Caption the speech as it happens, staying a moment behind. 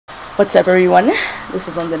What's up, everyone? This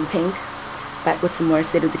is London Pink, back with some more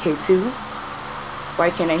State of Decay 2. Why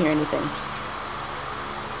can't I hear anything?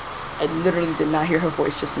 I literally did not hear her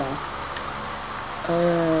voice just now.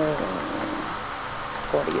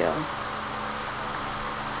 Audio.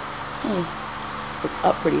 It's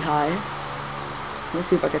up pretty high. Let's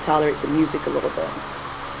see if I can tolerate the music a little bit.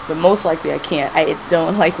 But most likely I can't. I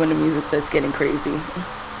don't like when the music starts getting crazy.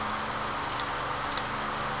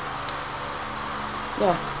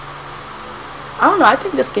 Yeah. I don't know, I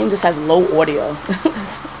think this game just has low audio.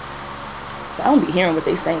 So I don't be hearing what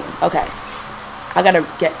they saying. Okay. I gotta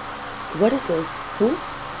get... What is this? Who?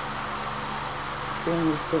 Damn,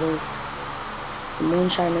 this little... The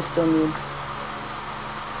moonshine is still new.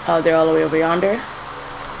 Oh, they're all the way over yonder? You're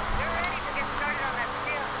ready to get started on that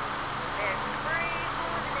still. There's free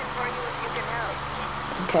food in it for you if you can help.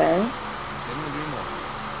 Okay.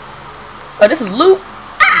 Oh, this is Luke.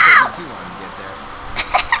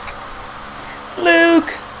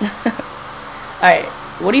 Luke. Alright,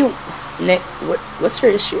 what do you... Nick, what's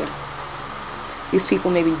your issue? These people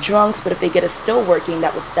may be drunks, but if they get us still working,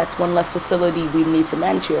 that's one less facility we need to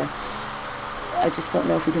manage here. I just don't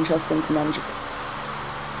know if we can trust them to manage it.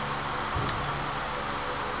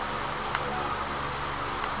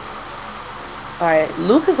 Alright,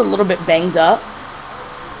 Luke is a little bit banged up.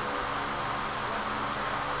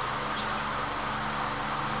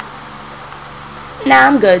 Nah,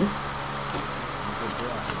 I'm good.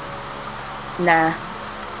 Nah.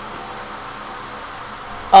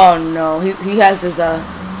 Oh no, he has his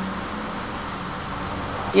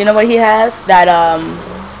you know what he has? That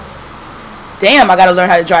damn, I gotta learn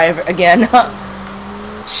how to drive again.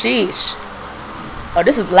 Sheesh. Oh,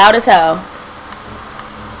 this is loud as hell.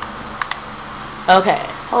 Okay,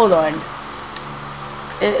 hold on.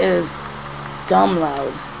 It is dumb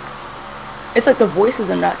loud. It's like the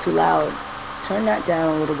voices are not too loud. Turn that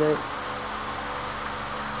down a little bit.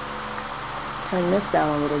 Turn this down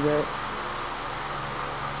a little bit.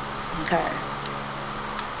 Okay.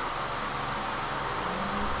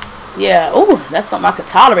 Yeah, ooh, that's something I could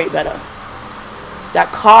tolerate better.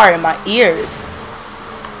 That car in my ears.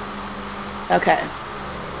 Okay.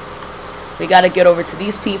 We gotta get over to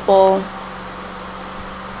these people.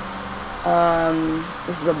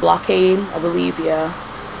 This is a blockade, I believe, yeah.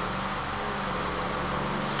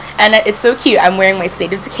 And it's so cute. I'm wearing my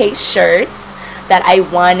State of Decay shirt that I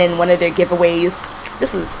won in one of their giveaways.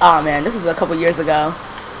 This was, oh man, this was a couple years ago.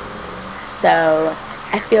 So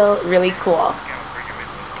I feel really cool.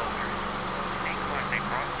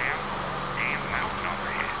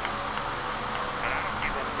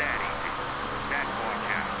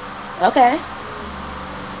 Okay.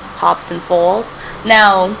 Hops and falls.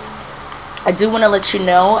 Now, I do want to let you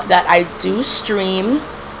know that I do stream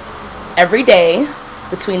every day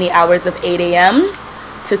between the hours of 8 a.m.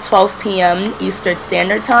 to 12 p.m. Eastern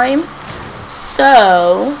Standard Time.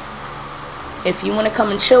 So if you want to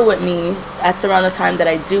come and chill with me, that's around the time that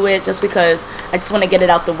I do it, just because I just want to get it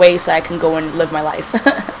out the way so I can go and live my life.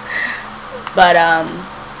 But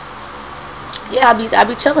yeah, I'll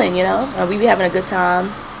be chilling, you know, and we be having a good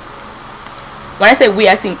time. When I say we,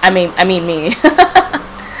 I mean me.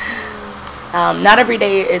 Not every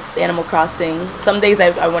day it's Animal Crossing. Some days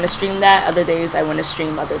I want to stream that, other days I want to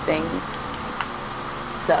stream other things.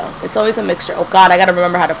 So it's always a mixture. Oh god, I gotta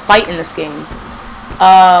remember how to fight in this game.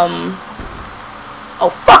 Oh,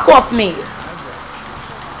 fuck off me!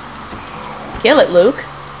 Kill it, Luke.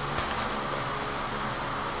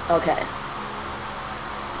 Okay.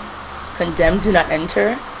 Condemned, do not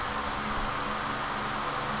enter.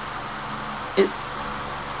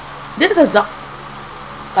 There's a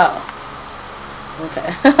oh.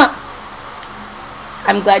 Okay.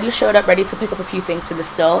 I'm glad you showed up ready to pick up a few things for the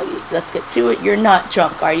still. Let's get to it. You're not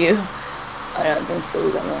drunk, are you? I don't think so.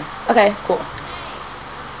 We got more. Okay, cool.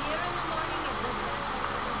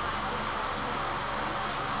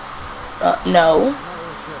 No.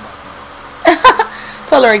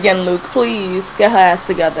 Tell her again, Luke. Please get her ass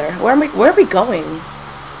together. Where are we going?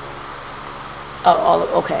 Oh,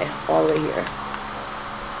 okay. All the way here.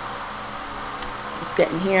 Let's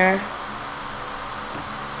get in here.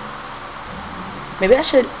 Maybe I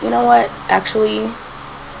should, you know what, actually,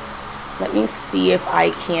 let me see if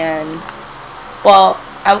I can, well,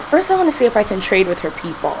 first I want to see if I can trade with her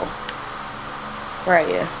people. Where are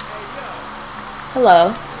you?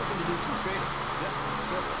 Hello.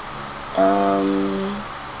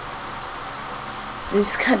 They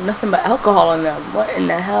just got nothing but alcohol on them. What in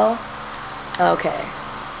the hell? Okay.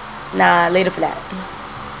 Nah, later for that.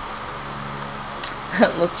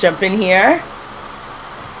 Let's jump in here.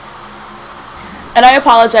 And I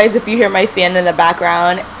apologize if you hear my fan in the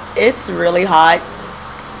background. It's really hot.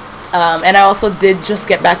 And I also did just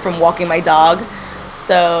get back from walking my dog,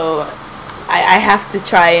 so I have to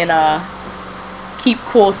try and keep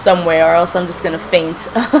cool somewhere, or else I'm just gonna faint.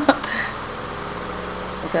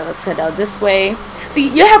 Okay, let's head out this way. See,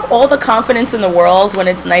 you have all the confidence in the world when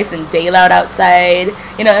it's nice and daylight outside.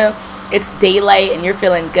 You know, it's daylight and you're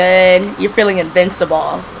feeling good. You're feeling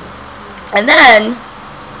invincible. And then,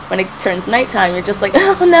 when it turns nighttime, you're just like,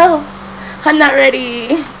 oh no, I'm not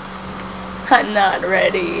ready. I'm not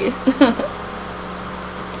ready.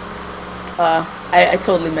 I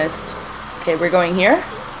totally missed. Okay, we're going here.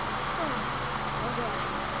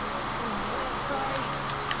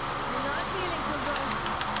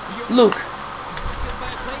 Luke.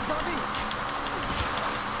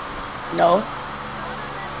 No.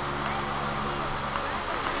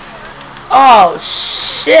 Oh,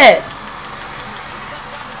 shit.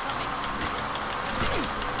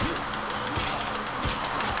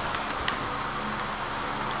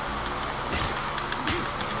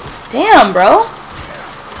 Damn, bro.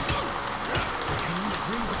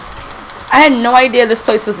 I had no idea this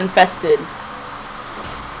place was infested.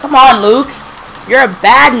 Come on, Luke. You're a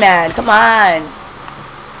bad man. Come on.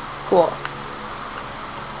 Cool.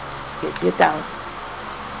 Get down.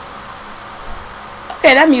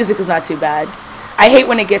 Okay, that music is not too bad. I hate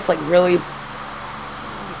when it gets like really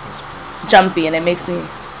jumpy and it makes me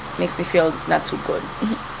feel not too good.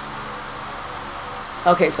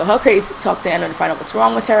 Okay, so how crazy. Talk to Anna to find out what's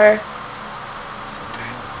wrong with her.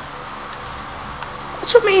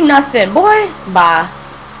 What you mean nothing, boy? Bah.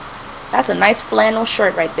 That's a nice flannel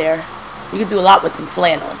shirt right there. You can do a lot with some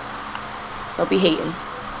flannel. Don't be hating.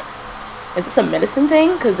 Is this a medicine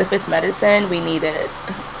thing? Because if it's medicine, we need it.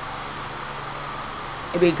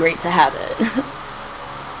 It'd be great to have it.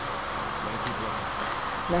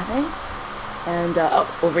 Nothing? And, oh,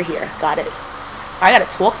 over here. Got it. I gotta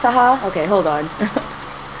talk to her? Okay, hold on.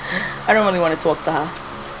 I don't really want to talk to her.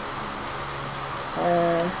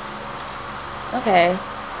 Okay.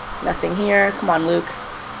 Nothing here. Come on, Luke.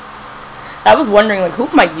 I was wondering, like, who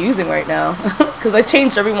am I using right now? Because I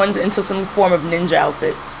changed everyone into some form of ninja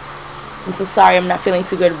outfit. I'm so sorry, I'm not feeling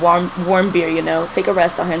too good. Warm beer, you know. Take a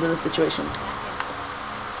rest, I'll handle the situation.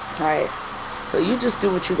 Alright. So you just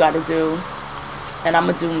do what you gotta do. And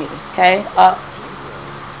I'ma do me, okay?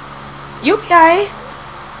 You be alright?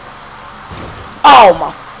 Oh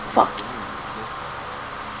my fucking...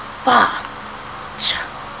 Fuck.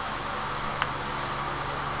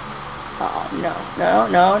 Oh, no.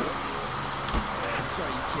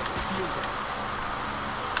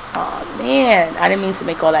 Oh man, I didn't mean to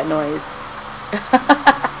make all that noise.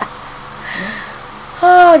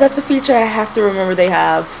 Oh, that's a feature I have to remember they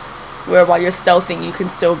have, where while you're stealthing you can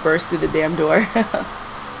still burst through the damn door.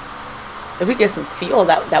 If we get some feel,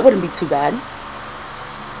 that wouldn't be too bad.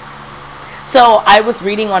 So I was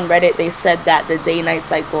reading on Reddit, they said that the day-night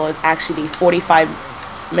cycle is actually 45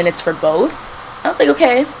 minutes for both. I was like,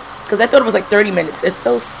 okay, because I thought it was like 30 minutes. It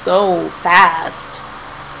feels so fast.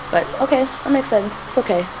 But okay, that makes sense. It's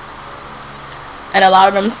okay. And a lot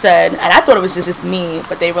of them said, and I thought it was just me,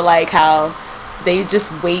 but they were like how they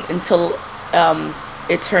just wait until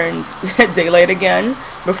it turns daylight again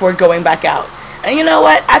before going back out. And you know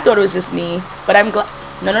what? I thought it was just me, but I'm glad.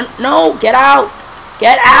 No, get out.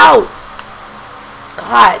 Get out.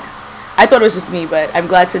 God. I thought it was just me, but I'm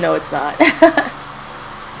glad to know it's not.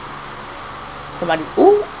 Somebody,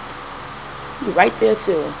 ooh, you right there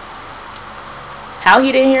too. How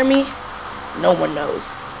he didn't hear me? No one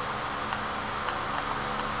knows.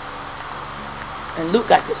 And Luke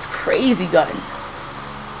got this crazy gun.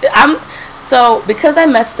 So because I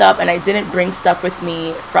messed up and I didn't bring stuff with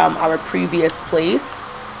me from our previous place,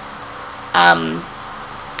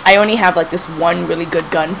 I only have like this one really good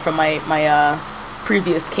gun from my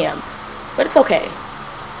previous camp, but it's okay.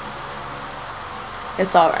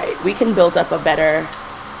 It's all right. We can build up a better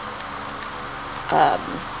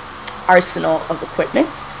arsenal of equipment.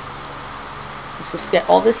 Let's just get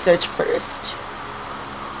all this search first.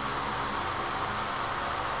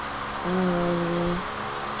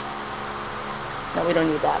 No, we don't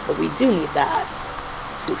need that, but we do need that.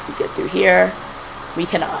 See if we get through here. We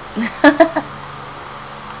cannot.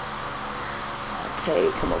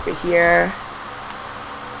 Okay, come over here.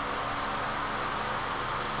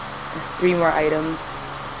 There's 3 more items.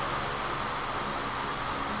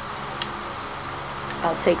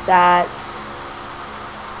 I'll take that.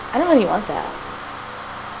 I don't really want that.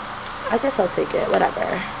 I guess I'll take it,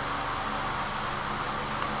 whatever.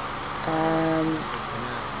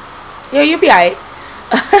 Yeah, you'll be alright.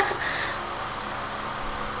 Okay.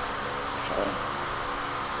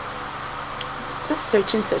 Just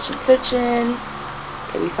searching.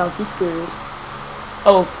 Okay, we found some screws.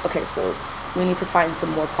 Oh, okay, so we need to find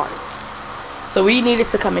some more parts. So we needed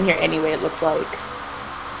to come in here anyway, it looks like.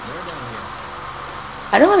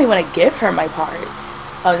 I don't really want to give her my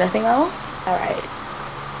parts. Oh, nothing else? Alright.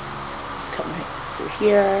 Let's come right through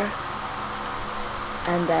here.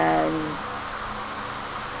 And then...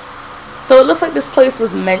 So it looks like this place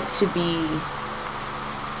was meant to be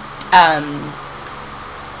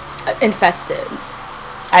infested.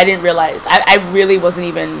 I didn't realize. I really wasn't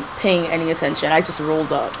even paying any attention. I just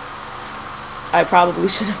rolled up. I probably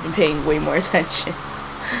should have been paying way more attention.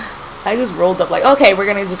 I just rolled up like, okay, we're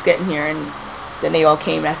gonna just get in here, and then they all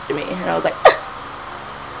came after me, and I was like,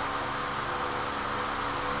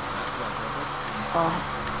 oh.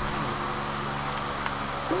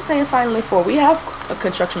 What was I saying finally for? We have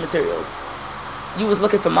construction materials. You was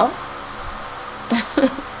looking for Mo?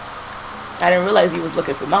 I didn't realize you was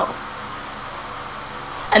looking for Mo.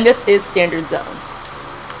 And this is standard zone,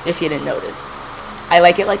 if you didn't notice. I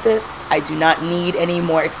like it like this. I do not need any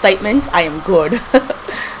more excitement. I am good.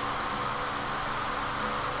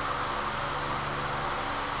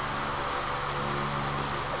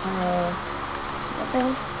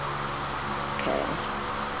 Nothing? Okay.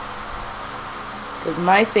 Because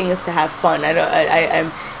my thing is to have fun.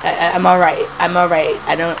 I'm alright. I'm alright.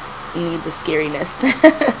 I don't need the scariness.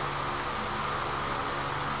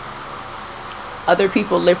 Other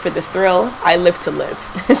people live for the thrill. I live to live.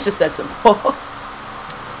 It's just that simple.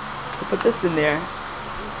 I'll put this in there.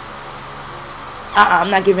 I'm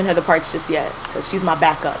not giving her the parts just yet, because she's my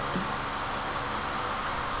backup.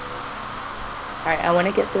 Alright, I want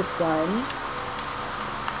to get this one.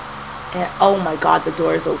 And oh my god, the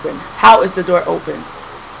door is open. How is the door open?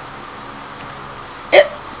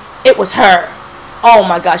 It was her. Oh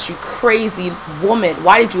my gosh, you crazy woman.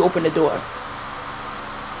 Why did you open the door?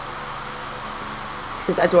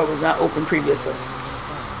 Because that door was not open previously.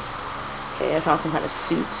 Okay, I found some kind of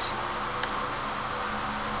suit.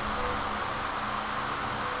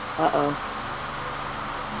 Uh-oh.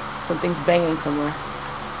 Something's banging somewhere.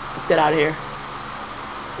 Let's get out of here.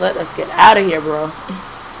 Let us get out of here, bro.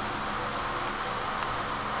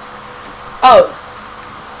 Oh.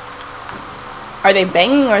 Are they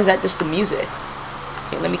banging, or is that just the music?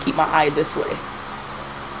 Okay, let me keep my eye this way.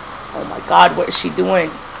 Oh my god, what is she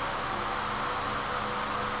doing?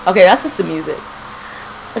 Okay, that's just the music.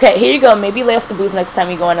 Okay, here you go. Maybe lay off the booze next time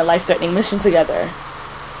we go on a life-threatening mission together.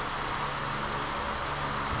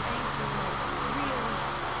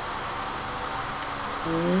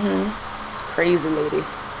 Crazy lady.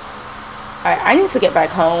 Alright, I need to get back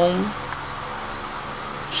home.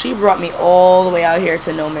 She brought me all the way out here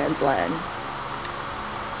to no man's land.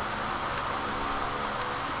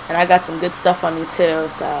 And I got some good stuff on me too,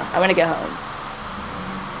 so I want to get home.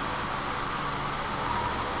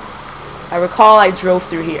 I recall I drove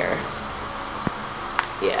through here.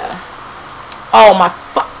 Yeah. Oh my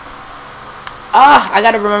fuck. Ah, I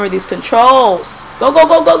gotta remember these controls. Go, go,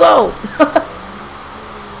 go, go, go.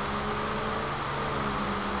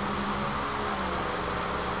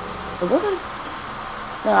 It wasn't.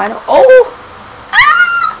 No, I don't. Oh.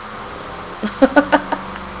 Ah!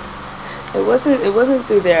 It wasn't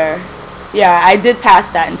through there. Yeah, I did pass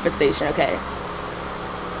that infestation. Okay.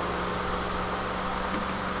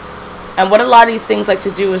 And what a lot of these things like to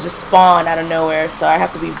do is just spawn out of nowhere, so I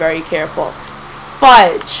have to be very careful.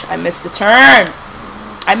 Fudge! I missed the turn!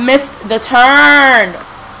 I missed the turn!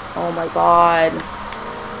 Oh my god.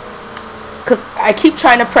 Because I keep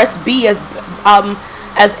trying to press B as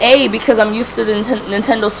A because I'm used to the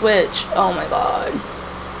Nintendo Switch. Oh my god.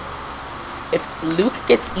 If Luke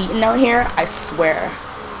gets eaten out here, I swear.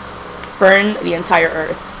 Burn the entire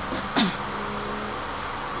earth.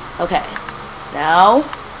 Okay. Now...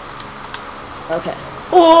 Okay.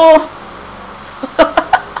 Oh!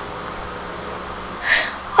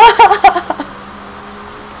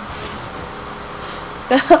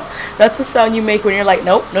 That's the sound you make when you're like,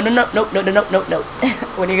 nope, no, no, no, nope, no, no, no, nope, nope.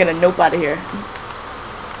 When you're gonna nope out of here.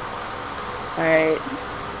 Alright.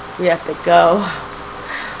 We have to go.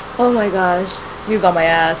 Oh my gosh. He's on my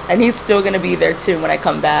ass. And he's still gonna be there too when I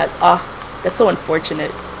come back. Ah, oh, that's so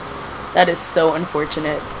unfortunate. That is so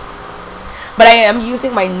unfortunate. But I am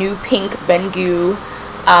using my new pink Bengu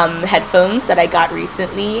headphones that I got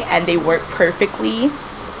recently, and they work perfectly.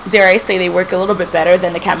 Dare I say they work a little bit better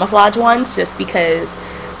than the camouflage ones, just because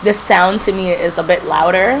the sound to me is a bit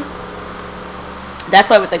louder. That's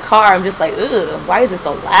why with the car I'm just like, ugh, why is it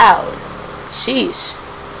so loud? Sheesh.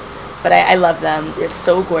 But I love them. They're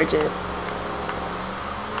so gorgeous.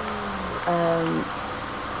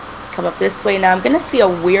 Come up this way now. I'm gonna see a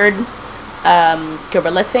weird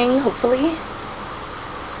gorilla thing, hopefully.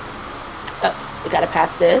 Oh, we gotta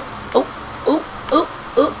pass this. Oh, oh, oh.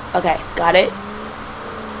 Okay, got it.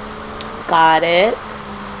 Got it.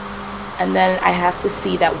 And then I have to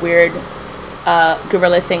see that weird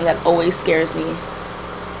gorilla thing that always scares me.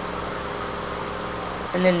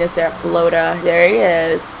 And then there's that bloater. There he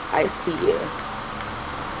is. I see you.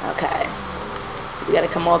 Okay. So we gotta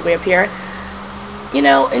come all the way up here. You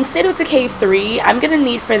know, in State of Decay 3, I'm gonna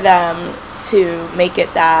need for them to make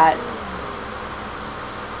it that...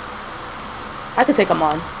 I could take them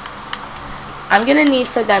on. I'm gonna need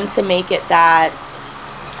for them to make it that...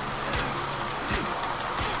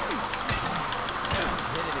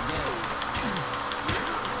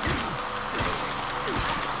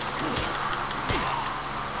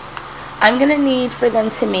 I'm gonna need for them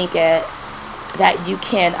to make it that you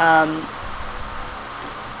can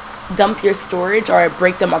dump your storage or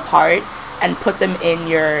break them apart and put them in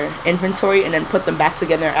your inventory and then put them back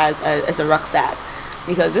together as a rucksack,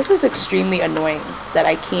 because this is extremely annoying that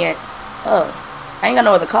I can't. Oh, I ain't got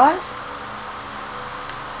no other cars.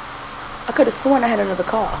 I could have sworn I had another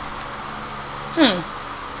car.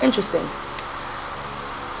 Interesting.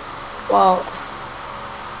 Well,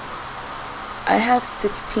 I have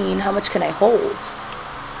 16. How much can I hold?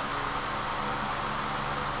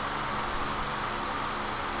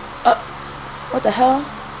 What the hell?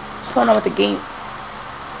 What's going on with the game?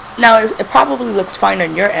 Now, it probably looks fine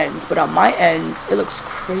on your end, but on my end, it looks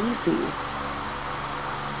crazy.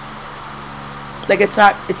 Like it's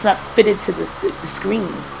not fitted to the screen.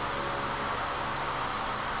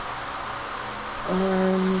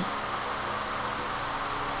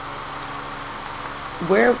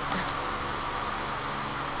 Where?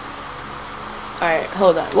 Alright,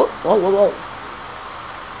 hold on. Whoa, whoa, whoa, whoa.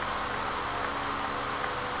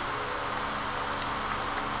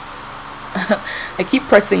 I keep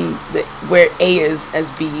pressing where A is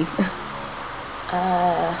as B.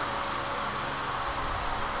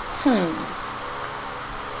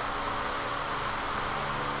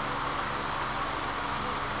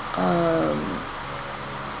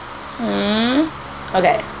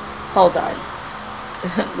 Okay, hold on.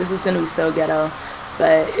 This is gonna be so ghetto,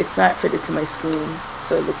 but it's not fitted to my screen,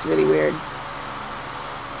 so it looks really weird.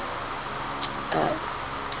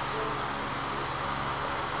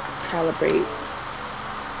 Calibrate.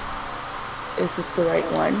 Is this the right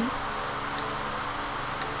one?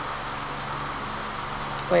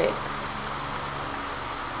 Wait.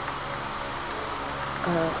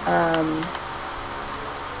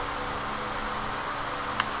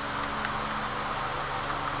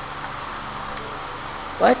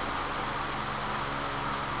 What?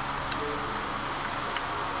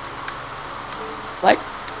 What?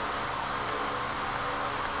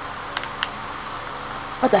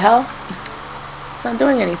 What the hell? It's not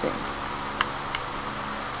doing anything.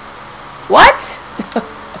 What?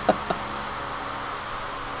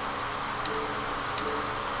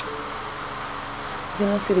 You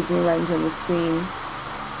can see the green lines on the screen.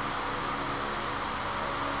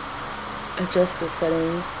 Adjust the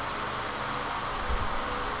settings.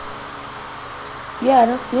 Yeah, I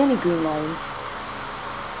don't see any green lines.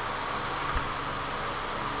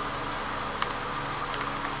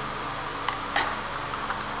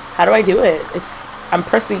 How do I do it? I'm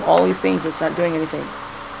pressing all these things, it's not doing anything.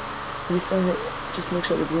 Just make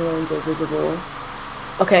sure the green lines are visible.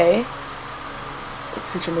 Okay.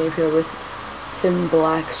 Picture may appear with thin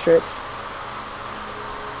black strips.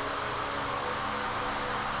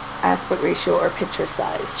 Aspect ratio or picture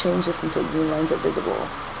size. Change this until green lines are visible.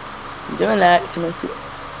 I'm doing that. If you don't see,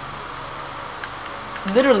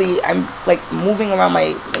 literally, I'm like moving around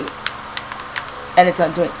and it's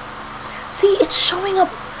not doing. See, it's showing up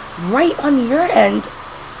right on your end.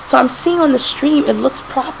 So I'm seeing on the stream it looks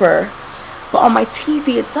proper, but on my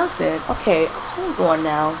TV it doesn't. Okay, hold on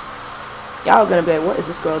now. Y'all gonna be like, what is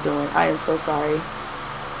this girl doing? I am so sorry.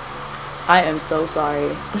 I am so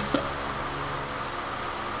sorry.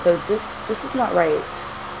 Because this is not right.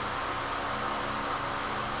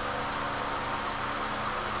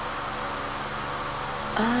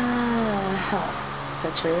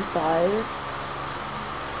 Picture size.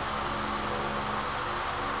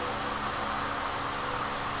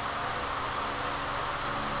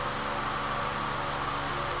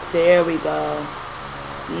 There we go.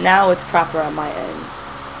 Now it's proper on my end.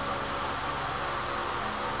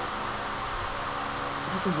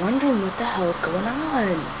 I was wondering what the hell is going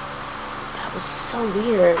on. That was so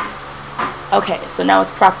weird. Okay, so now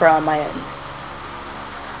it's proper on my end.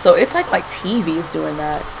 So it's like my TV is doing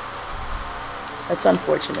that. That's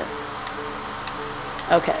unfortunate.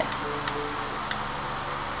 Okay.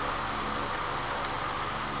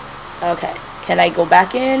 Okay. Can I go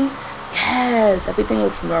back in? Yes, everything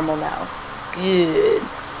looks normal now. Good.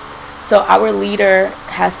 So our leader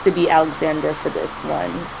has to be Alexander for this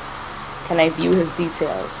one. Can I view his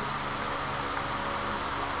details?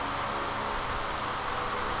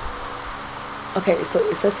 Okay, so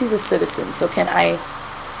it says he's a citizen. So can I,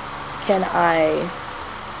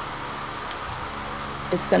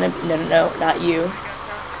 it's gonna be, no, not you.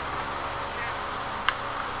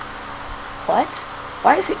 What?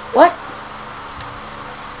 Why is he, what?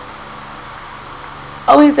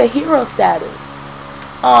 Oh, he's a hero status.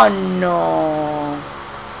 Oh, no.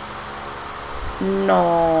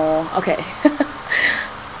 No. Okay.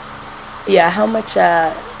 Yeah, how much,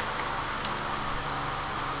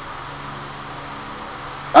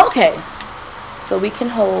 okay. So we can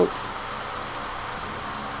hold,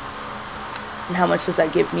 and how much does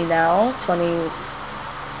that give me now? 20.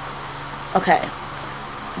 Okay.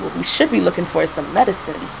 What we should be looking for is some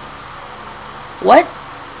medicine. What?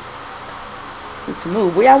 Need to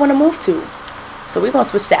move. Where I want to move to? So we're going to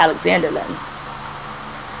switch to Alexander then.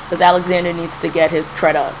 Because Alexander needs to get his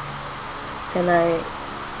cred up. Can I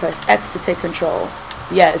press X to take control?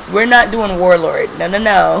 Yes, we're not doing Warlord. No, no,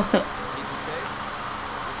 no.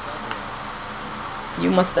 You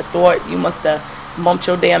must have thought, you must have bumped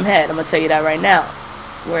your damn head. I'm going to tell you that right now.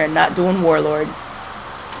 We're not doing Warlord.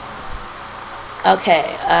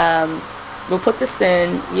 Okay, we'll put this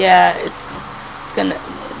in. Yeah, it's gonna,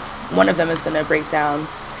 one of them is gonna break down,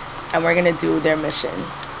 and we're gonna do their mission.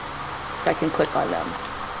 If I can click on them,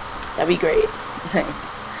 that'd be great. Thanks.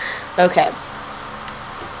 Okay.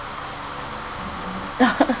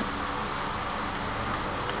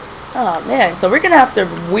 Oh man, so we're gonna have to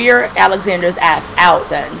wear Alexander's ass out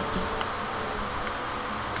then.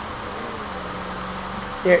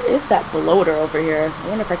 There is that bloater over here. I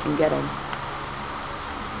wonder if I can get him.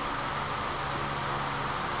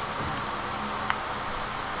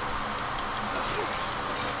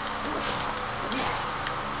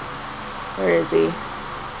 Where is he?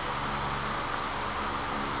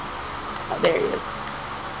 Oh, there he is.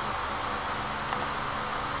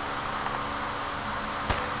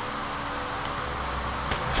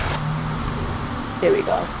 Here we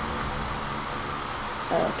go.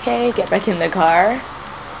 Okay, get back in the car.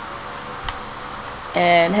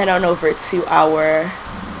 And head on over to our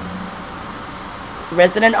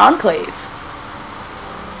resident enclave.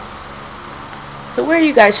 So where are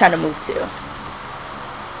you guys trying to move to?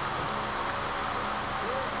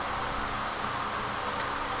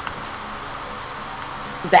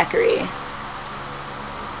 Zachary,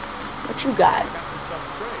 what you got?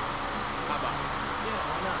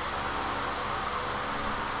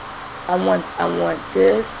 I want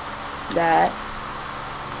this, that.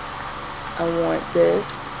 I want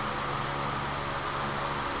this.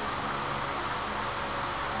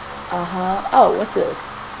 Oh, what's this?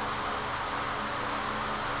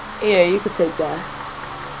 Yeah, you could take that.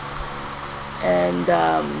 And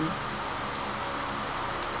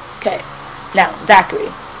okay. Now, Zachary,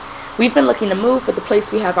 we've been looking to move, but the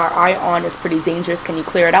place we have our eye on is pretty dangerous. Can you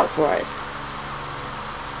clear it out for us?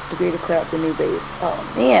 Agree to clear up the new base.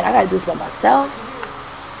 Oh man, I gotta do this by myself.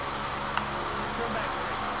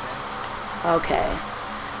 Okay.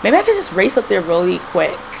 Maybe I could just race up there really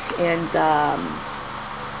quick and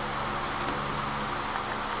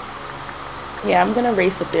yeah, I'm gonna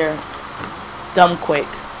race up there dumb quick.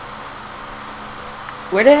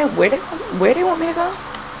 Where do they want me to go?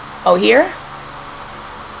 Oh, here?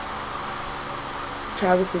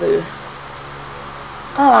 Travel to the...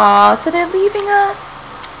 Aw, so they're leaving us?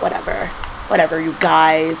 Whatever. Whatever, you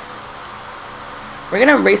guys. We're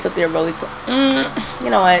gonna race up there really quick.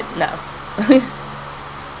 You know what? No.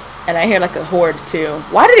 And I hear like a horde too.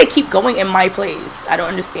 Why do they keep going in my place? I don't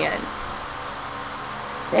understand.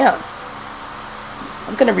 Damn.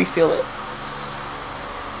 I'm gonna refill it.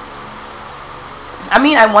 I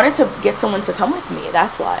mean, I wanted to get someone to come with me.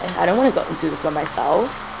 That's why. I don't want to go and do this by myself.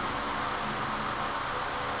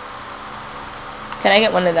 Can I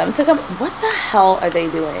get one of them to come? What the hell are they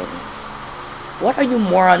doing? What are you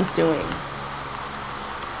morons doing?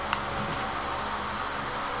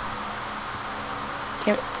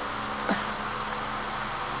 Can't...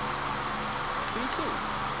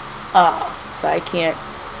 Oh, so I can't...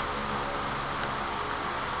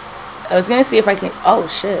 I was gonna see if I can... Oh,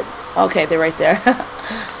 shit. Okay, they're right there.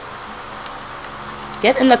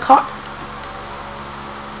 Get in the car.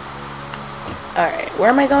 Alright, where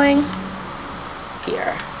am I going?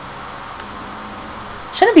 Here.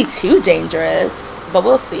 Shouldn't be too dangerous, but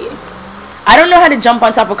we'll see. I don't know how to jump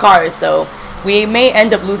on top of cars, so we may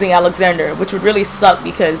end up losing Alexander, which would really suck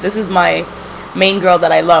because this is my main girl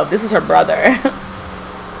that I love. This is her brother.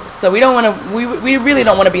 So we don't want to, we really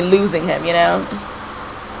don't want to be losing him, you know?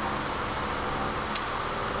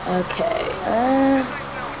 Okay.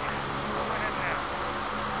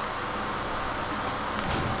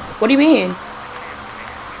 What do you mean?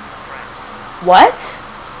 What?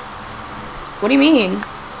 What do you mean?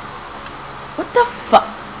 What the fuck?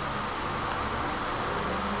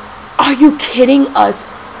 Are you kidding us?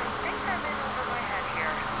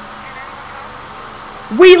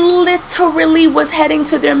 We literally was heading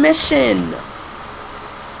to their mission.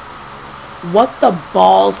 What the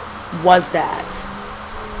balls was that?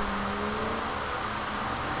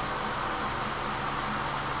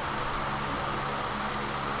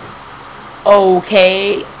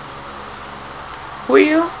 Okay. Who are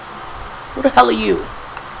you? Who the hell are you?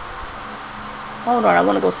 Hold on, I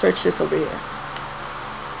want to go search this over here.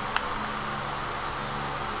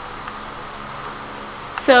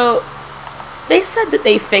 So, they said that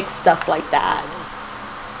they fixed stuff like that.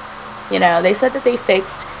 You know, they said that they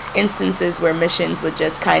fixed instances where missions would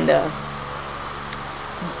just kind of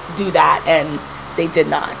do that, and they did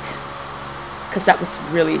not. Because that was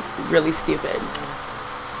really, really stupid.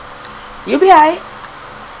 You'll be alright.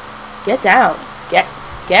 Get down.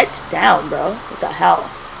 Get down, bro. What the hell?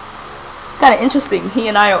 Kind of interesting. He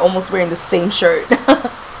and I are almost wearing the same shirt.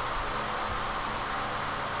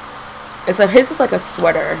 Except his is like a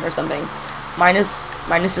sweater or something. Mine is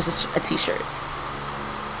just a t-shirt.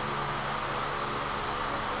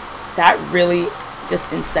 That really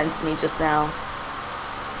just incensed me just now.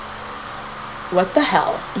 What the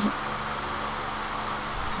hell?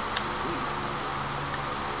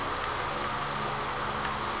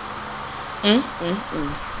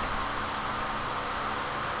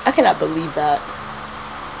 I cannot believe that.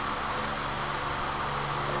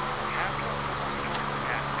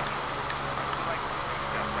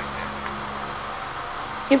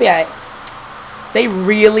 You'll be alright. They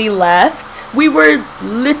really left? We were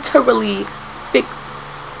literally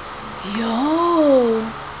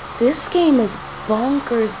Yo, this game is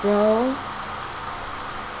bonkers, bro.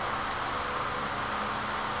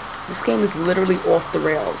 This game is literally off the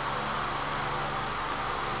rails.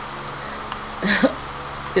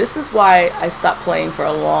 This is why I stopped playing for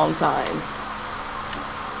a long time.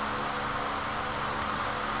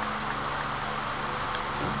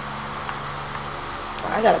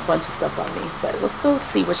 I got a bunch of stuff on me, but let's go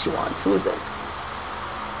see what she wants. Who is this?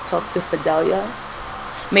 Talk to Fidelia.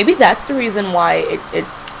 Maybe that's the reason why it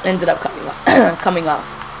ended up coming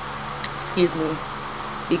off. Excuse me.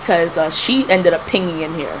 Because she ended up pinging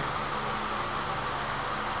in here.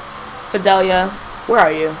 Fidelia, where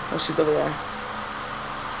are you? Oh, she's over there.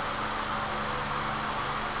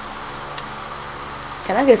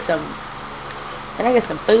 Can I get some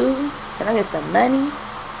food? Can I get some money?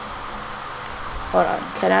 Hold on,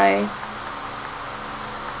 can I?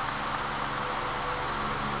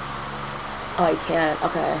 Oh, I can't.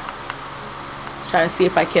 Okay. Trying to see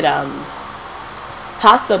if I could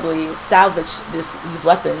possibly salvage these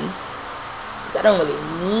weapons. 'Cause I don't really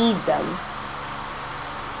need them.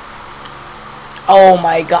 Oh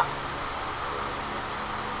my god.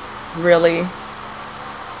 Really?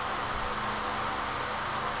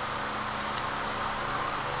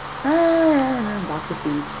 Box of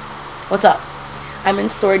seeds. What's up? I'm in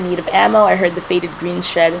sore need of ammo. I heard the faded green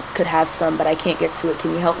shed could have some, but I can't get to it.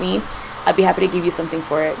 Can you help me? I'd be happy to give you something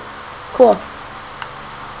for it. Cool.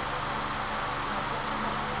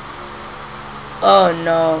 Oh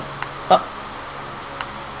no.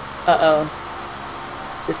 Uh-oh.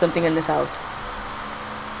 There's something in this house.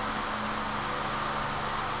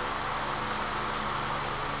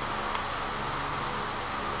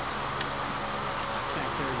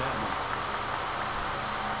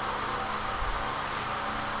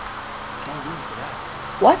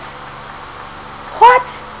 What?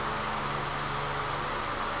 What?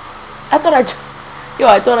 I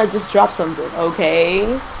thought I just dropped something.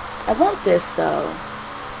 Okay. I want this though.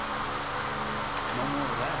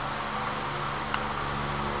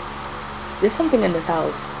 There's something in this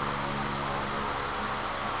house.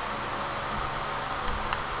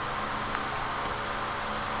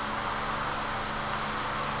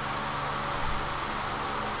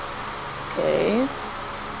 Okay.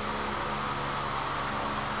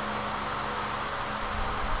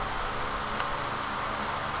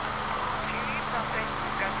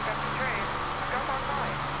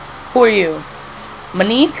 Who are you?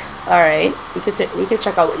 Monique? Alright. We could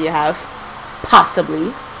check out what you have.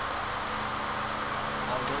 Possibly.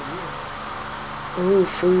 Ooh,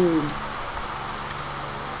 food.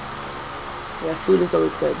 Yeah, food is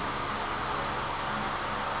always good.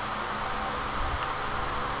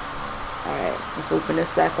 Alright, let's open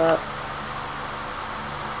this back up.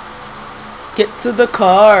 Get to the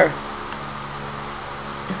car.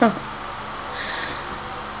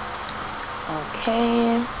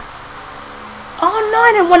 Oh no,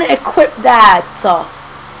 I didn't want to equip that.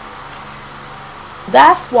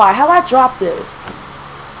 That's why. How I dropped this?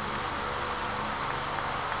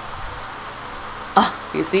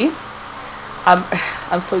 Oh, you see?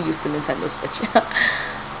 I'm so used to Nintendo Switch.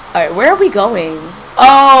 Alright, where are we going?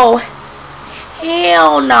 Oh,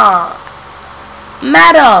 hell nah.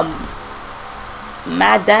 Madam.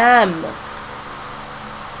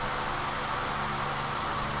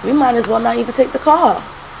 We might as well not even take the car.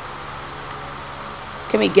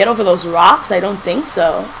 Can we get over those rocks? I don't think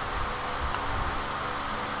so.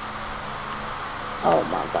 Oh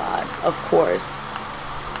my god. Of course.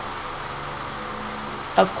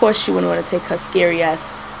 Of course she wouldn't want to take her scary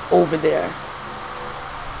ass over there.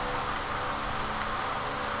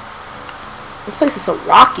 This place is so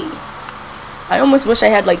rocky. I almost wish I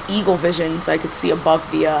had like eagle vision so I could see above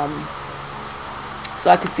the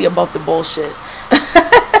bullshit.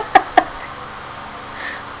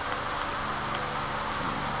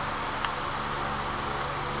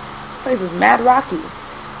 This place is mad rocky.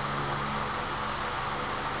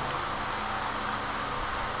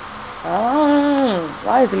 Oh,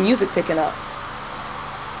 why is the music picking up?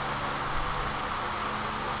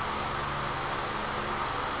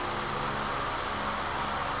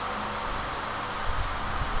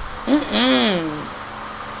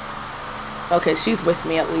 Okay, she's with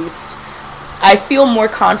me at least. I feel more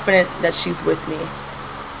confident that she's with me.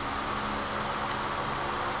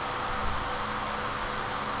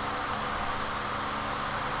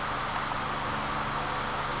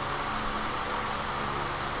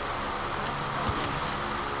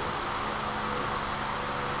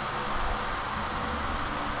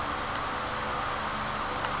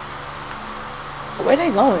 Where are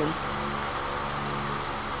they going?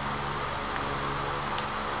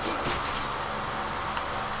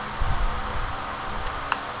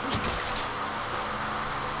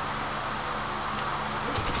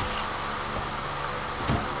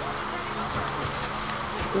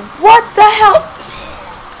 What the hell?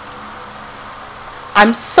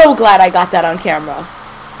 I'm so glad I got that on camera.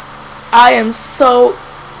 I am so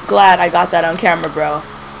glad I got that on camera, bro.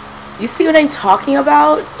 You see what I'm talking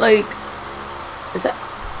about? Like, is that...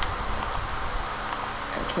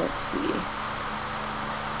 I can't see.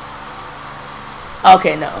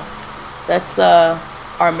 Okay, no. That's,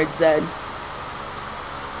 Armored Zed.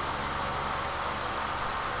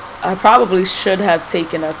 I probably should have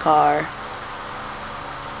taken a car.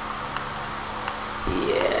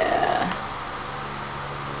 Yeah.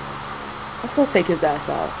 Let's go take his ass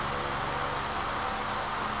out.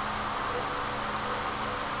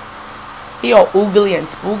 He all oogly and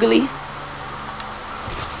spoogly.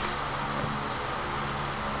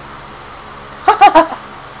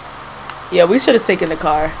 Yeah, we should have taken the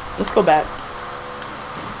car. Let's go back.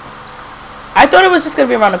 I thought it was just gonna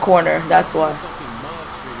be around the corner. That's why.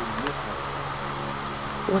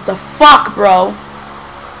 What the fuck, bro?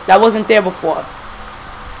 That wasn't there before.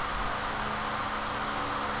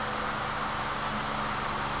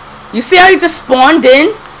 You see how he just spawned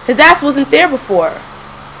in? His ass wasn't there before.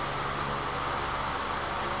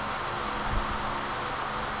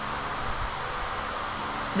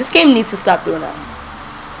 This game needs to stop doing that.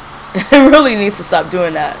 It really needs to stop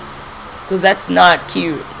doing that. Because that's not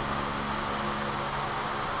cute.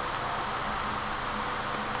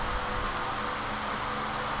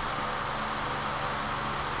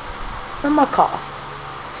 Where's my car?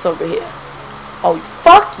 It's over here. Oh,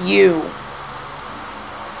 fuck you.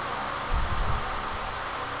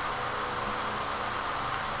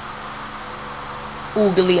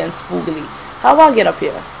 Oogly and spoogly. How do I get up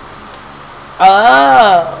here?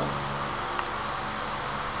 Oh.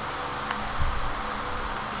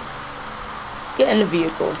 Get in the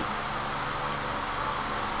vehicle.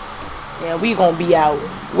 Yeah, we gonna be out.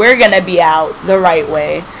 We're gonna be out the right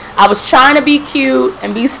way. I was trying to be cute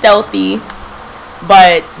and be stealthy,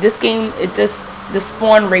 but this game, it just, the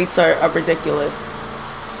spawn rates are ridiculous.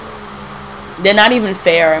 They're not even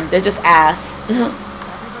fair. They're just ass.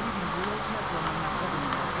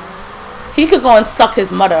 He could go and suck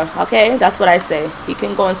his mother, okay? That's what I say. He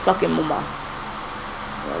can go and suck his mama.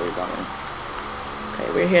 Where are we going?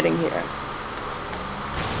 Okay, we're heading here.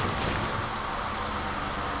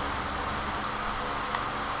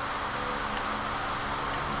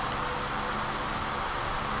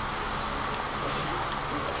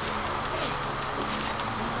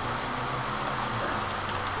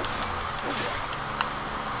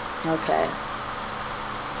 Okay.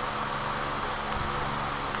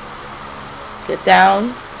 Get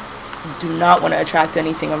down. Do not want to attract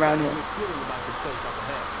anything around him.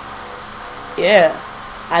 Yeah,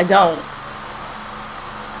 I don't.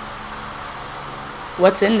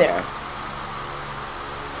 What's in there?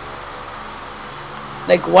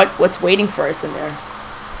 like what's waiting for us in there.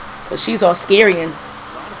 Cause she's all scary and. A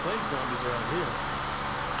lot of plague zombies around here.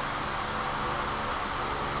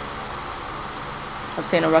 I'm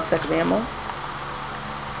saying a rucksack of ammo.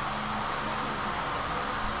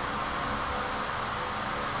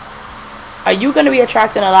 Are you gonna be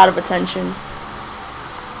attracting a lot of attention?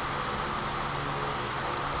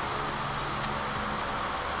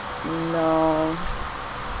 No.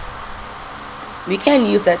 We can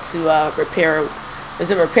use that to repair. Is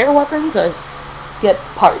it repair weapons or get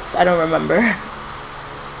parts? I don't remember. I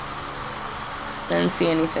didn't see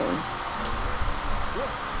anything. Look,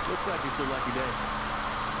 looks like it's your lucky day.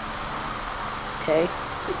 Okay.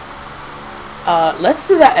 Let's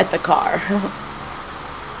do that at the car.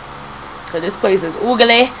 Cause this place is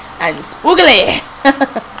oogly and spoogly.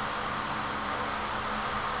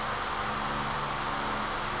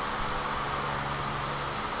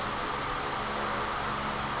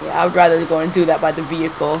 Yeah, I would rather go and do that by the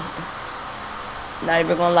vehicle. Not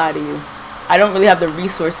even gonna lie to you. I don't really have the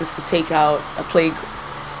resources to take out a plague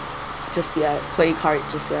just yet. Plague heart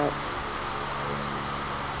just yet.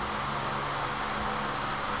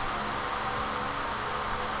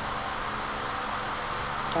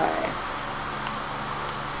 Alright.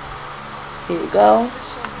 Here you go.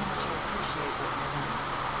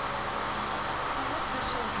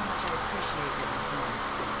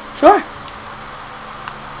 Sure.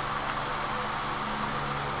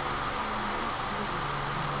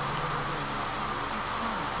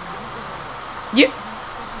 You.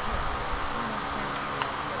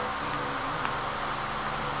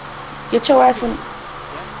 Get your ass in.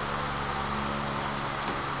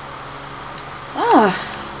 Ah,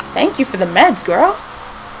 thank you for the meds, girl.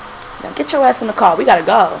 Now get your ass in the car. We gotta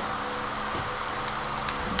go.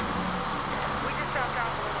 We just dropped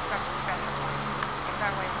off a little something special for you. It's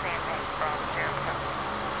our way of saying thanks for all the sheriff's help.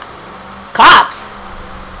 Cops.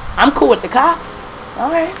 I'm cool with the cops. All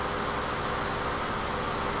right.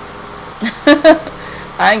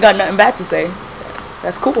 I ain't got nothing bad to say.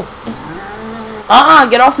 That's cool.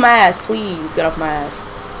 Get off my ass, please. Get off my ass.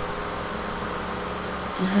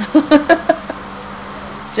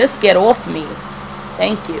 Just get off me.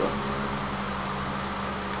 Thank you.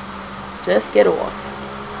 Just get off.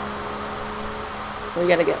 We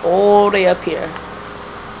gotta get all the way up here.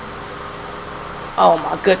 Oh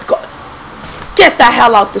my good God. Get the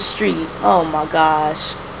hell out the street. Oh my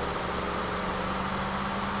gosh.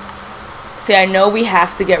 See, I know we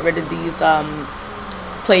have to get rid of these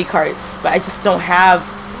play carts, but I just don't have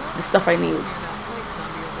the stuff I need.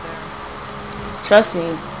 Trust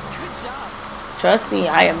me. Trust me,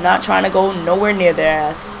 I am not trying to go nowhere near their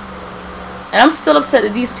ass. And I'm still upset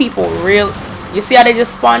that these people you see how they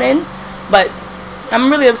just spawn in? But I'm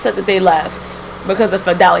really upset that they left because of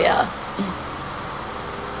Fidelia.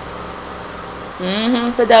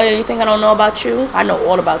 Fidelia, you think I don't know about you? I know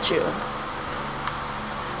all about you.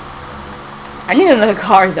 I need another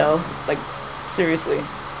car though, like seriously.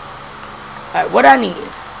 Alright, what do I need?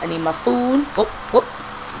 I need my food. Whoop.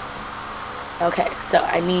 Okay, so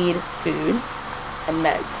I need food and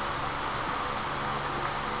meds.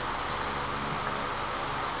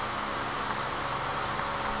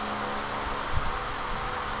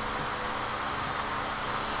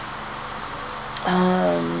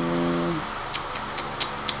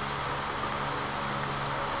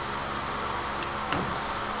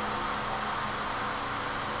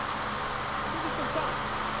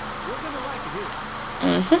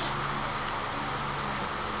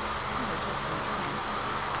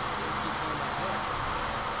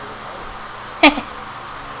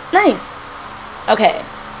 Nice. Okay.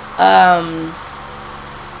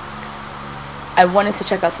 I wanted to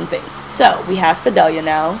check out some things. So we have Fidelia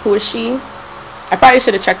now. Who is she? I probably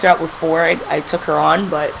should have checked her out before I took her on,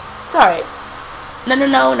 but it's alright. No,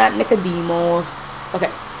 not Nicodemo.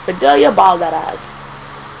 Okay. Fidelia, ball that ass.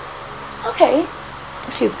 Okay.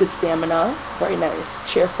 She has good stamina. Very nice.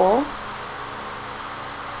 Cheerful.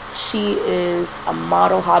 She is a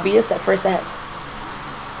model hobbyist. At first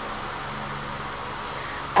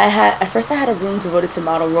I had a room devoted to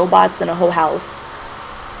model robots and a whole house.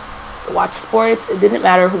 Watch sports. It didn't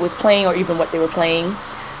matter who was playing or even what they were playing.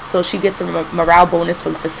 So she gets a morale bonus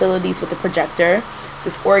from facilities with a projector.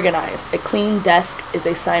 Disorganized. A clean desk is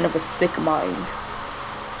a sign of a sick mind.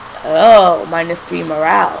 Oh, -3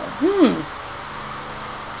 morale.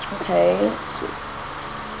 Okay. So,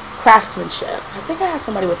 craftsmanship. I think I have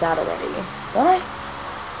somebody with that already. Don't I?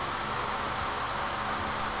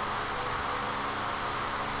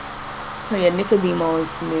 Oh yeah, Nicodemo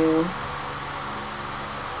is new.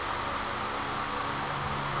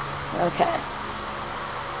 Okay.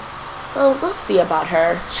 So we'll see about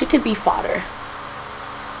her. She could be fodder.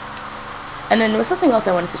 And then there was something else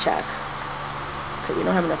I wanted to check. Okay, we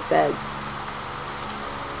don't have enough beds.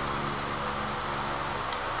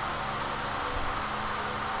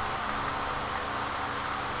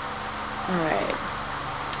 Alright.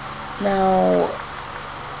 Now,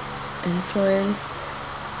 influence,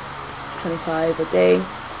 25 a day.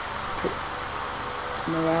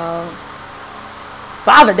 Morale,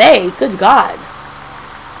 5 a day, good God.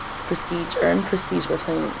 Prestige, earn prestige by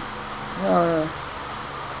playing.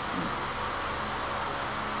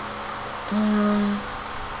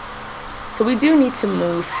 So we do need to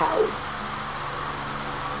move house.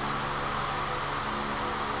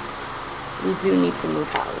 We do need to move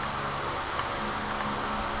house.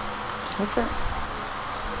 What's that?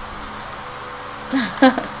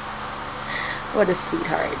 What a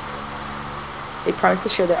sweetheart. They promise to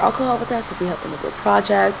share their alcohol with us if we help them with their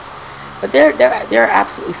project. But they're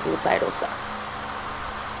absolutely suicidal, so.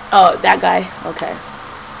 Oh, that guy. Okay.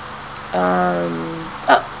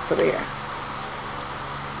 Oh, it's over here.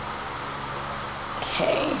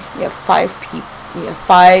 Okay. We have 5 people. We have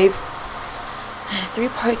 5. 3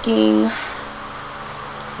 parking.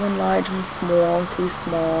 1 large, 1 small, 3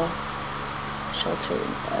 small. Shelter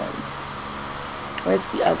and beds.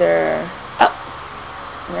 Where's the other? Oh,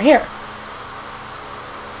 right here.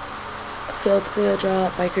 Field clear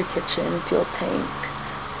drop, biker kitchen, fuel tank,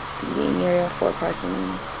 seating area for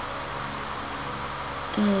parking.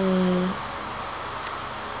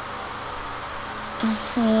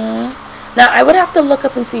 Now I would have to look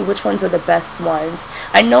up and see which ones are the best ones.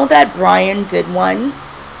 I know that Brian did one.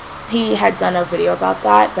 He had done a video about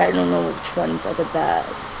that, but I don't know which ones are the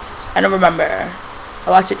best. I don't remember. I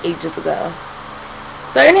watched it ages ago.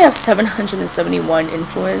 So I only have 771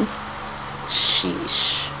 influence.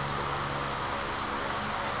 Sheesh.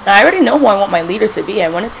 Now I already know who I want my leader to be. I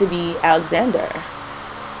want it to be Alexander.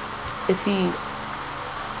 Is he...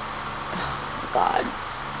 Oh God.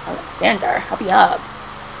 Alexander, help me up.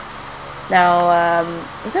 Now,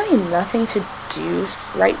 there's really nothing to do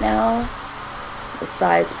right now.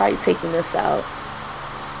 Besides probably taking this out.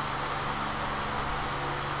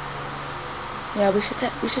 Yeah, we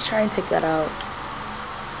should try and take that out.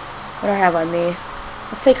 What do I have on me?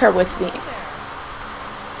 Let's take her with me.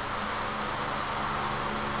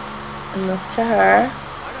 And this to her.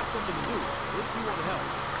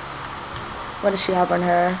 What does she have on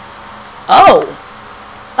her? Oh!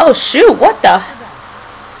 Oh shoot, what the?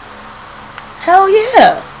 Hell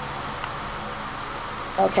yeah!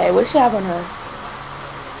 Okay, what does she have on her?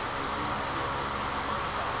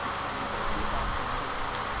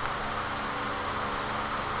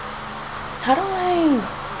 How do I...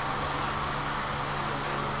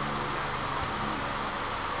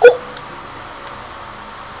 Oh!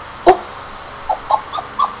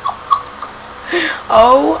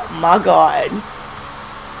 Oh my God.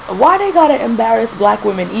 Why they gotta embarrass black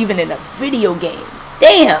women even in a video game?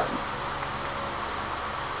 Damn!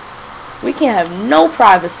 We can't have no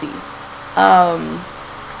privacy. I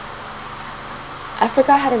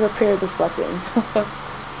forgot how to repair this weapon.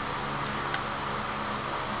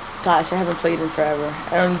 Gosh, I haven't played in forever.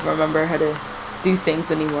 I don't even remember how to do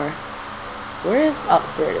things anymore. Where is... Oh,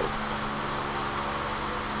 there it is.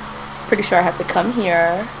 Pretty sure I have to come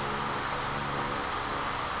here.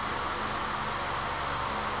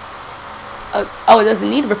 Oh, it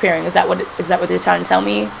doesn't need repairing. Is that what they're trying to tell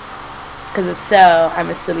me? Because if so, I'm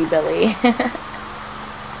a silly Billy.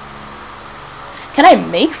 Can I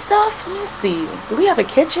make stuff? Let me see. Do we have a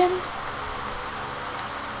kitchen?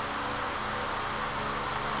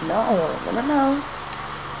 No.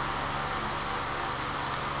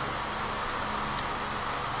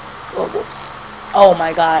 Oh, whoops. Oh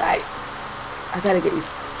my God. I gotta get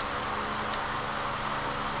these.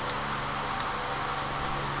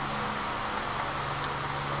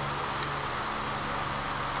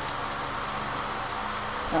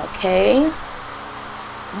 Okay.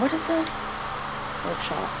 What is this?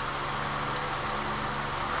 Workshop.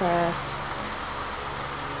 Craft.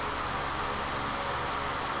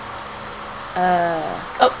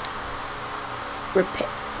 Oh. Repair.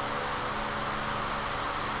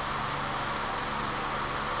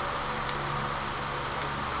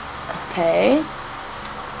 Okay.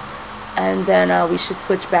 And then we should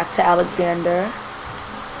switch back to Alexander.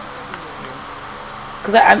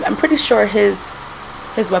 Because I'm pretty sure his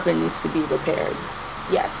weapon needs to be repaired.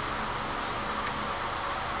 Yes.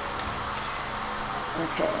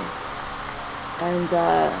 Okay. And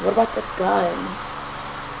what about the gun?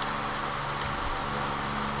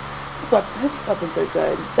 His weapons are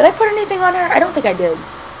good. Did I put anything on her? I don't think I did.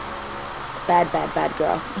 Bad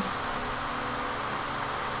girl.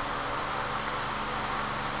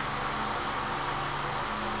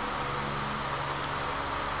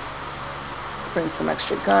 Let's bring some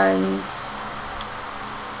extra guns.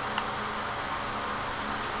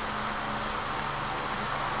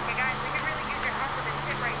 Hey guys, we could really use your help with this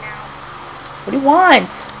shit right now. What do you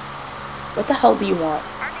want? What the hell do you want?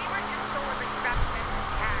 Our neighbor just stole a big scrap of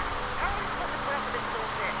Vincent's cat. How are we supposed to put up with this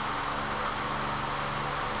bullshit?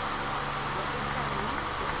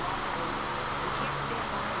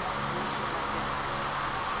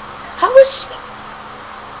 How is she?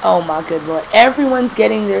 Oh my good lord. Everyone's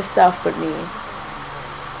getting their stuff but me.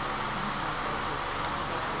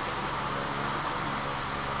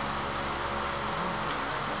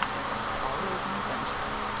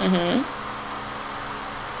 Mm-hmm.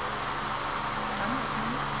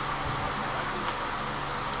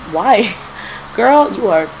 Why? Girl, you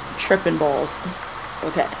are tripping balls.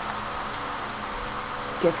 Okay.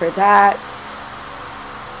 Give her that.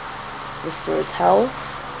 Restores health.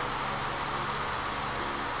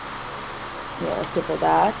 Yeah, let's give her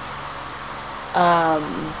that.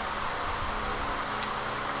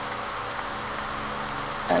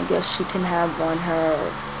 I guess she can have on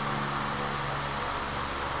her.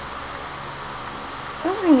 I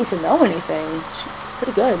don't really need to know anything. She's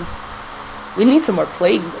pretty good. We need some more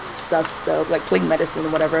plague stuff still, like plague medicine or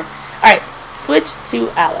whatever. Alright, switch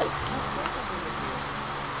to Alex.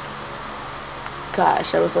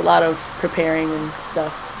 Gosh, that was a lot of preparing and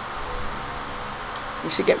stuff. We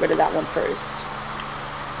should get rid of that one first.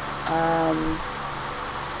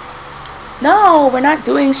 No, we're not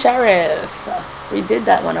doing sheriff. We did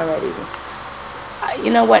that one already.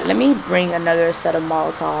 You know what? Let me bring another set of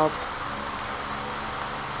Molotov.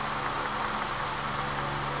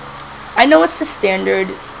 I know it's just standard.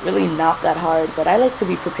 It's really not that hard, but I like to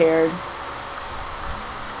be prepared.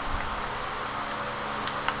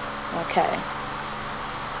 Okay.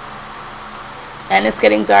 And it's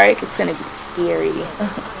getting dark. It's gonna be scary.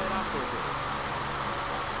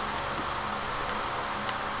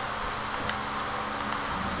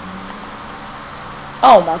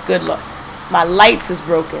 Oh my good lord. My lights is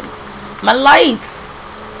broken. My lights!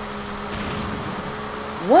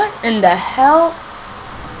 What in the hell?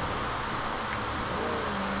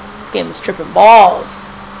 This game is tripping balls.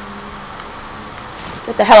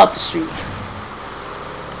 Get the hell out the street.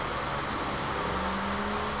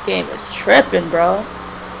 Game is tripping, bro.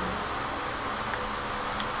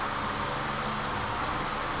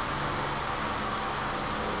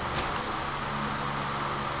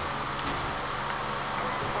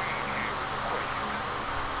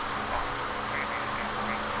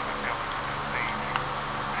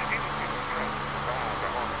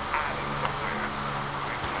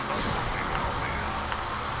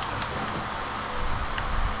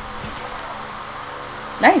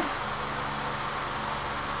 Nice.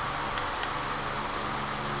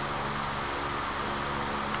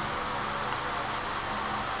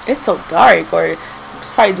 It's so dark, or it's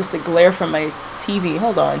probably just a glare from my TV.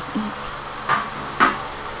 Hold on.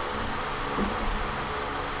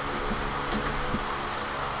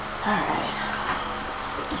 Alright. Let's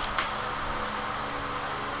see.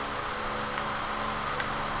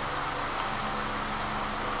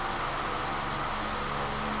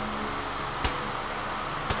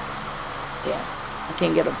 Damn. I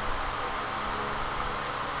can't get him.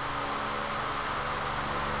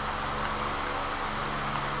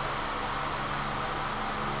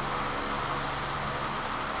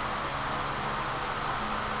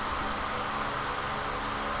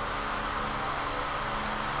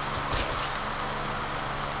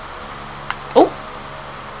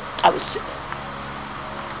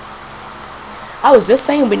 I was just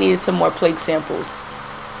saying we needed some more plague samples.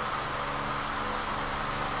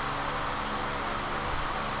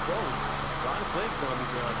 Whoa, a lot of plague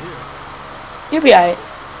zombies around here. You'll be alright.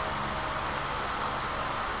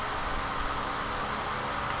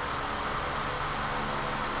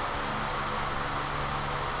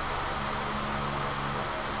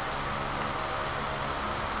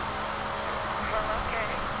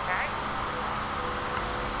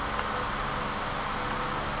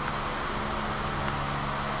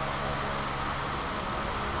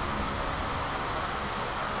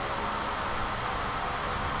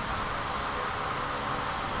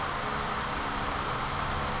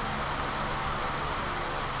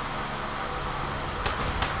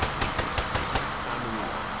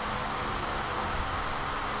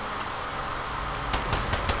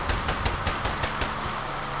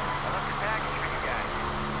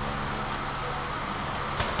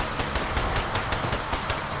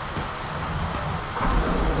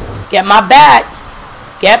 Get my back.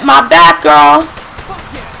 Get my back, girl.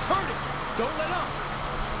 Fuck yeah, it's hurting. Don't let up.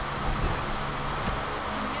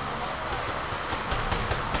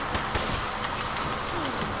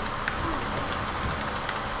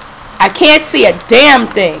 can't see a damn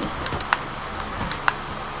thing.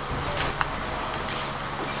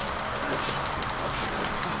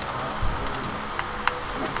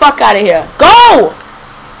 Fuck out of here. Go!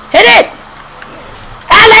 Hit it!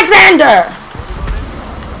 Alexander!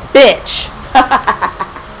 Bitch.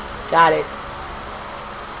 Got it.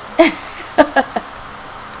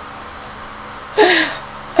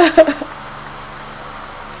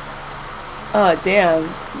 Oh, damn.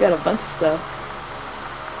 You got a bunch of stuff.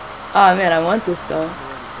 Oh, man, I want this, though.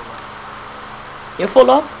 You're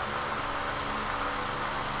full up?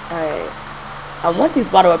 Alright. I want these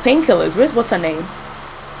bottle of painkillers. What's her name?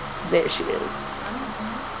 There she is.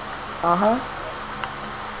 Uh-huh.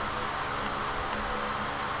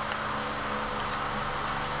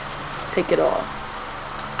 Take it all.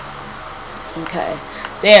 Okay.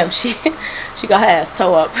 Damn, she got her ass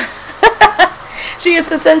toe up. She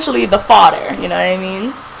is essentially the fodder, you know what I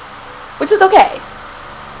mean? Which is okay.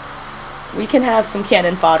 We can have some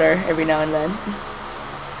cannon fodder every now and then.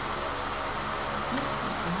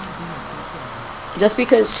 Just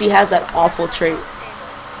because she has that awful trait.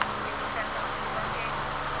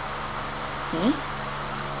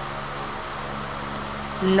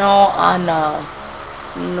 No, Anna.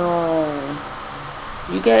 No.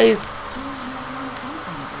 You guys...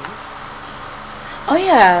 Oh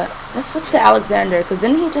yeah, let's switch to Alexander, because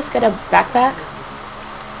didn't he just get a backpack?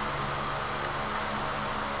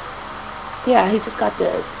 Yeah, he just got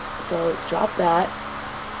this. So drop that.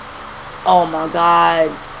 Oh my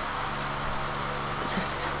god.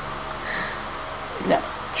 Just... No.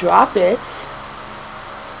 Drop it.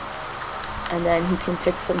 And then he can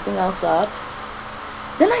pick something else up.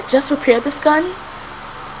 Didn't I just repair this gun?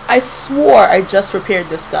 I swore I just repaired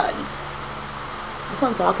this gun. That's what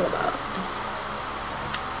I'm talking about.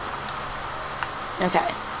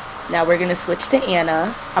 Okay. Now we're gonna switch to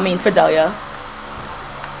Anna. I mean Fidelia.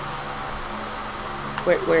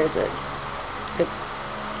 Where is it?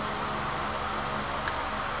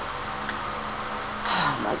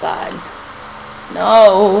 Oh my god.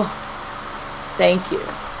 No. Thank you.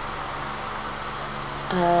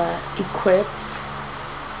 Equipped.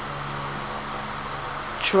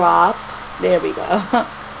 Drop. There we go.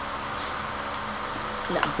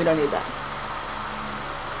 No, we don't need that.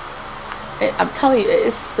 I'm telling you, it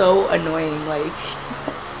is so annoying. Like,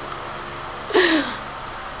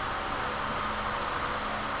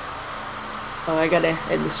 oh, I gotta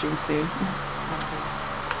end the stream soon.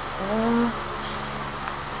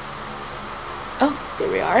 Oh, there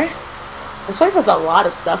we are. This place has a lot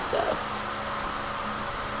of stuff, though.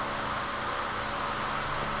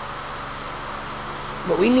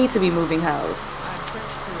 But we need to be moving house. I've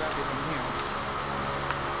searched through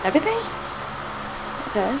Everything? everything here.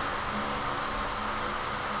 Okay.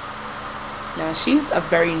 Now she's a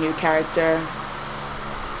very new character.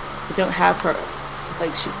 We don't have her,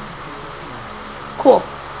 like, she... Cool.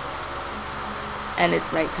 And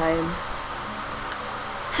it's nighttime.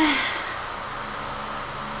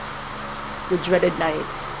 The dreaded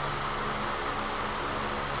night.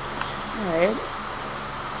 Alright.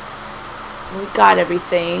 We got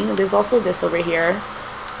everything. There's also this over here.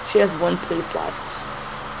 She has one space left.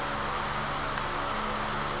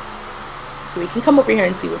 So we can come over here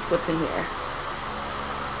and see what's in here.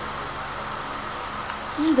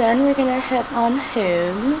 And then we're gonna head on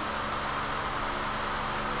home.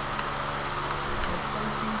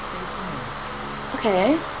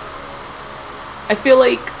 Okay. I feel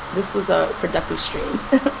like this was a productive stream.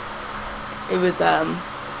 It was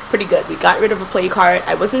pretty good. We got rid of a play card.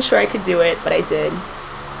 I wasn't sure I could do it, but I did.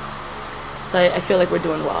 So I feel like we're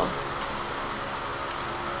doing well.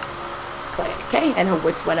 Okay, and her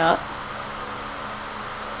wits went up.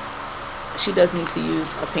 She does need to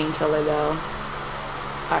use a painkiller though.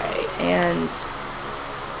 Alright, and...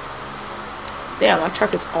 Damn, my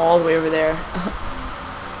truck is all the way over there.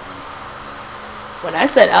 When I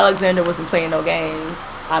said Alexander wasn't playing no games,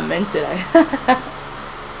 I meant it.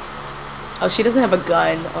 Oh, she doesn't have a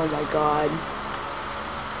gun. Oh my god.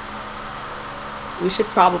 We should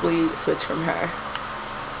probably switch from her.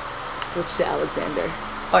 Switch to Alexander.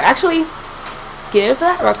 Or actually, give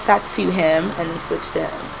that rucksack to him and then switch to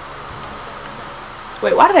him.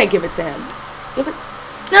 Wait, why did I give it to him? Give it...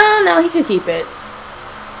 No, he can keep it.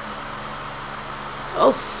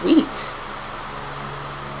 Oh, sweet.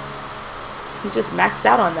 He just maxed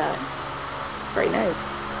out on that. Very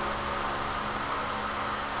nice.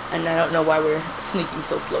 And I don't know why we're sneaking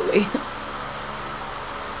so slowly.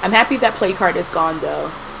 I'm happy that play card is gone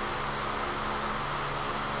though.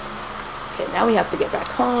 Okay, now we have to get back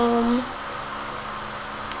home.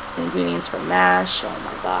 Ingredients for mash. Oh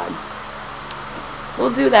my god.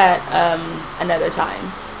 We'll do that another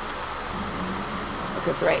time.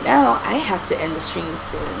 because right now I have to end the stream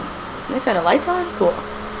soon. Can I turn the lights on? Cool.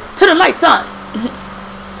 Turn the lights on!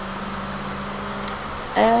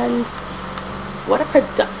 And what a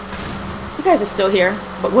you guys are still here,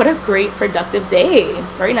 but what a great productive day.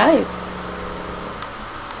 Very nice.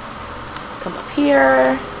 Come up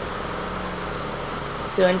here.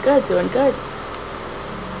 Doing good, doing good.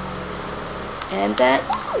 And then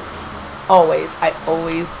I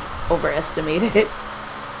always overestimate it.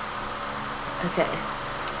 Okay.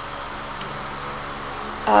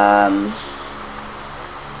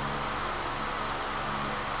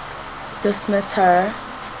 Dismiss her.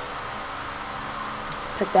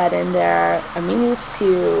 Put that in there. And we need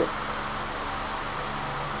to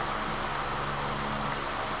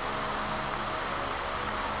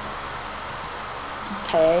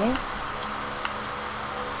okay.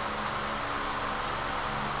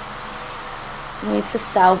 We need to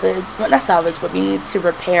salvage, well, not salvage, but we need to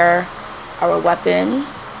repair our weapon.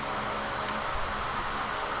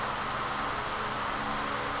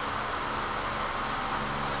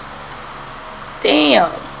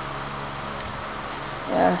 Damn.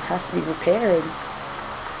 Yeah, it has to be repaired.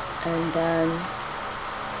 And then,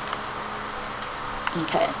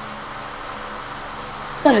 okay.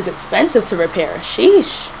 This gun is expensive to repair.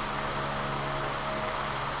 Sheesh.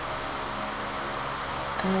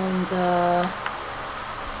 And,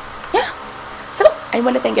 yeah. So, I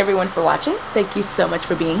want to thank everyone for watching. Thank you so much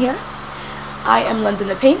for being here. I am London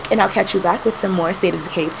the Pink, and I'll catch you back with some more State of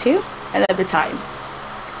Decay 2 another time.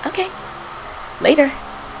 Okay. Later.